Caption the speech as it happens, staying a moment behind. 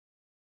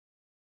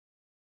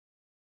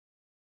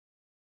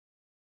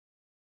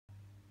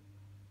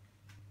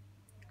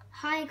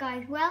Hi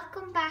guys,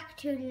 welcome back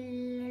to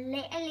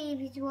Little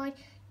Evie's World.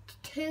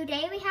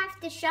 Today we have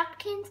the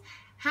Shopkins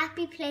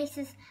Happy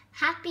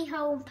Happy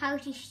Home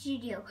Party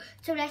Studio.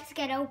 So let's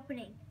get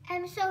opening.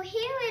 So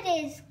here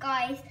it is,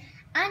 guys,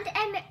 and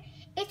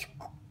it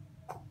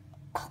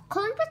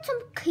comes with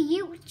some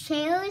cute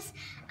chairs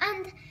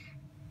and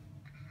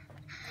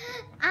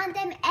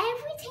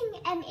everything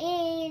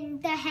in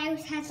the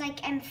house has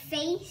like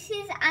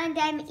faces,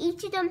 and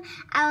each of them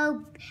are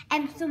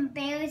some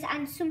bears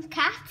and some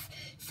cats.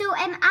 So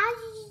as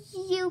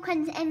you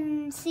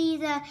can see,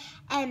 the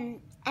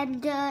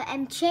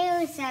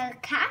chairs are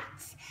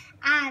cats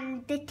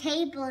and the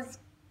tables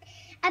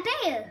a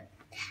bear.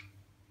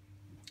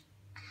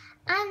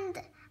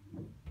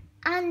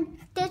 And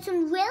there's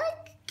some really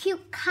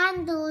cute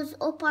candles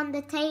up on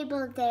the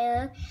table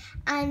there,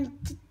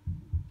 and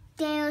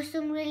there are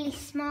some really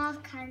small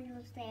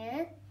candles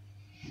there.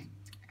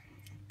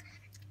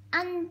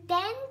 And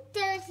then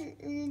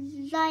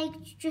there's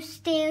like just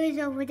stairs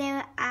over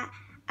there,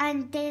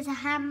 and there's a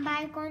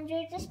handbag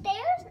under the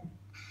stairs.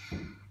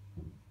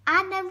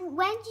 And then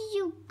when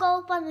you go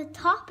up on the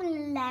top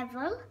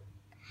level,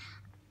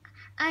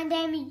 and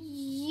then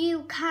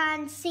you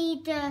can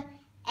see the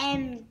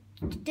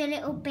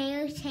little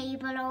bear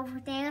table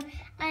over there,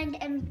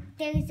 and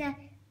there's a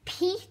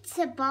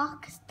pizza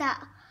box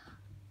that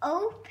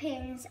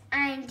opens,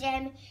 and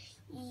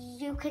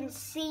you can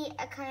see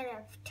a kind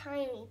of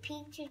tiny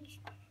pizza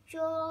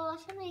jar.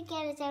 Let me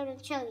get it out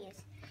and show you.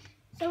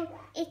 So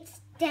it's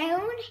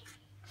down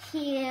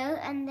here,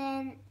 and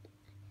then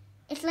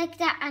it's like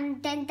that,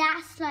 and then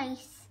that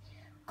slice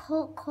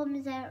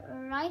comes out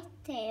right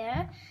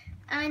there,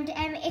 and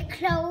it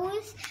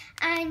closes,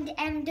 and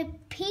the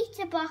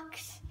pizza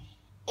box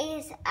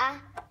is a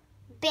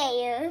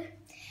bear,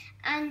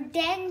 and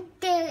then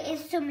there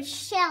is some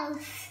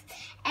shelves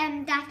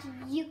that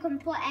you can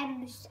put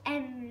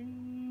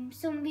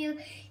some of your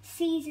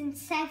season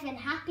 7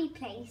 happy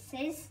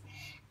places,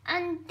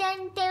 and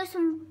then there's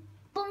some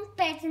bunk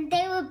beds, and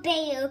they were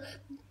bare,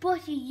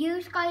 but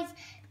you guys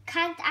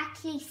can't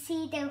actually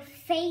see their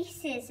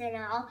faces and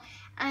all.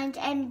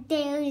 And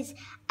there is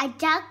a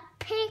dark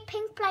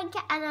pink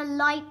blanket and a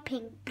light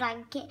pink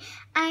blanket,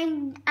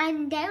 and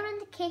down in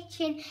the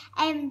kitchen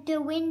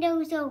the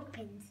windows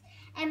opens.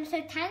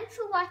 So thanks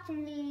for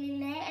watching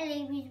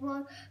Little Evie's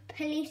World.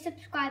 Please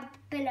subscribe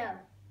below.